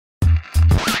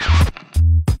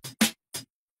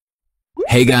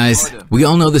Hey guys, we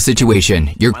all know the situation.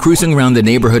 You're cruising around the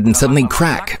neighborhood and suddenly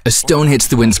crack, a stone hits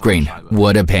the windscreen.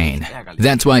 What a pain.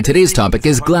 That's why today's topic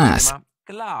is glass.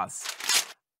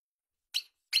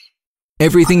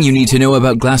 Everything you need to know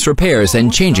about glass repairs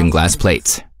and changing glass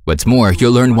plates. What's more,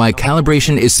 you'll learn why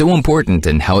calibration is so important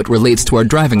and how it relates to our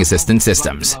driving assistance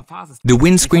systems. The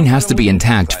windscreen has to be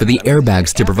intact for the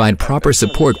airbags to provide proper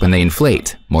support when they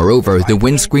inflate. Moreover, the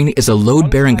windscreen is a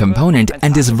load-bearing component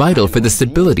and is vital for the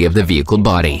stability of the vehicle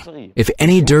body. If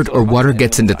any dirt or water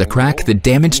gets into the crack, the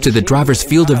damage to the driver's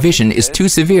field of vision is too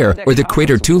severe or the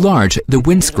crater too large, the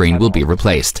windscreen will be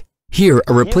replaced. Here,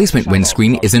 a replacement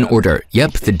windscreen is in order.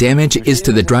 Yep, the damage is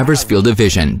to the driver's field of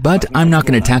vision, but I'm not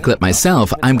going to tackle it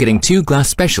myself. I'm getting two glass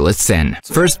specialists in.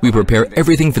 First, we prepare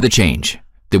everything for the change.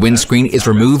 The windscreen is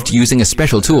removed using a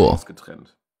special tool.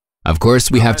 Of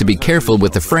course, we have to be careful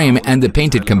with the frame and the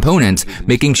painted components,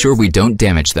 making sure we don't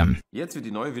damage them.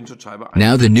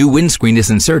 Now the new windscreen is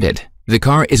inserted. The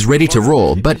car is ready to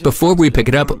roll, but before we pick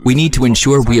it up, we need to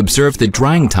ensure we observe the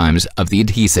drying times of the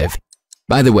adhesive.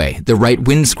 By the way, the right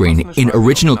windscreen in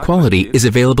original quality is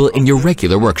available in your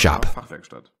regular workshop.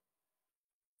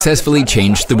 Successfully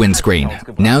changed the windscreen.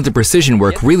 Now the precision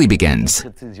work really begins.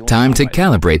 Time to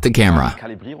calibrate the camera.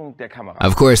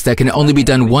 Of course, that can only be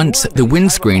done once the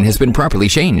windscreen has been properly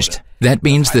changed. That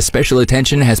means the special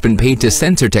attention has been paid to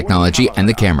sensor technology and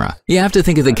the camera. You have to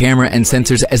think of the camera and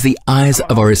sensors as the eyes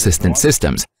of our assistance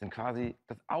systems.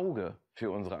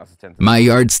 My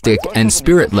yardstick and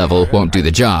spirit level won't do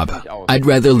the job. I'd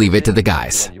rather leave it to the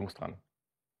guys.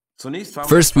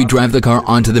 First, we drive the car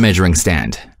onto the measuring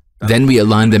stand. Then we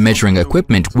align the measuring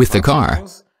equipment with the car.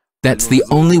 That's the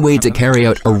only way to carry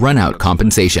out a run-out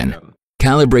compensation.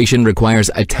 Calibration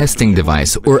requires a testing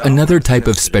device or another type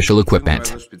of special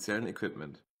equipment.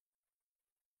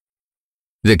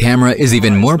 The camera is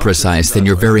even more precise than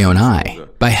your very own eye.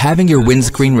 By having your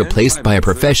windscreen replaced by a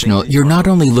professional, you're not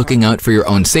only looking out for your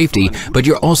own safety, but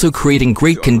you're also creating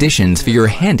great conditions for your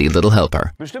handy little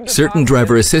helper. Certain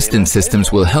driver assistance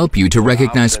systems will help you to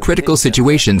recognize critical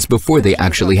situations before they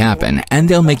actually happen, and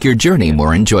they'll make your journey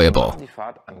more enjoyable.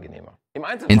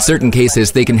 In certain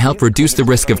cases, they can help reduce the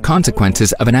risk of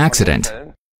consequences of an accident.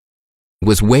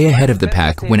 Was way ahead of the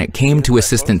pack when it came to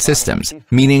assistance systems,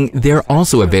 meaning they're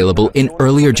also available in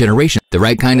earlier generations. The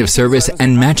right kind of service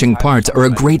and matching parts are a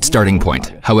great starting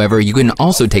point. However, you can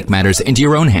also take matters into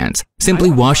your own hands. Simply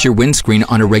wash your windscreen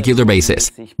on a regular basis.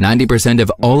 90%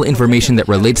 of all information that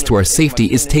relates to our safety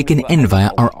is taken in via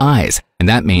our eyes, and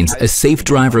that means a safe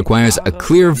drive requires a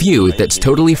clear view that's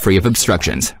totally free of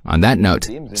obstructions. On that note,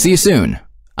 see you soon.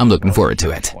 I'm looking forward to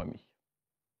it.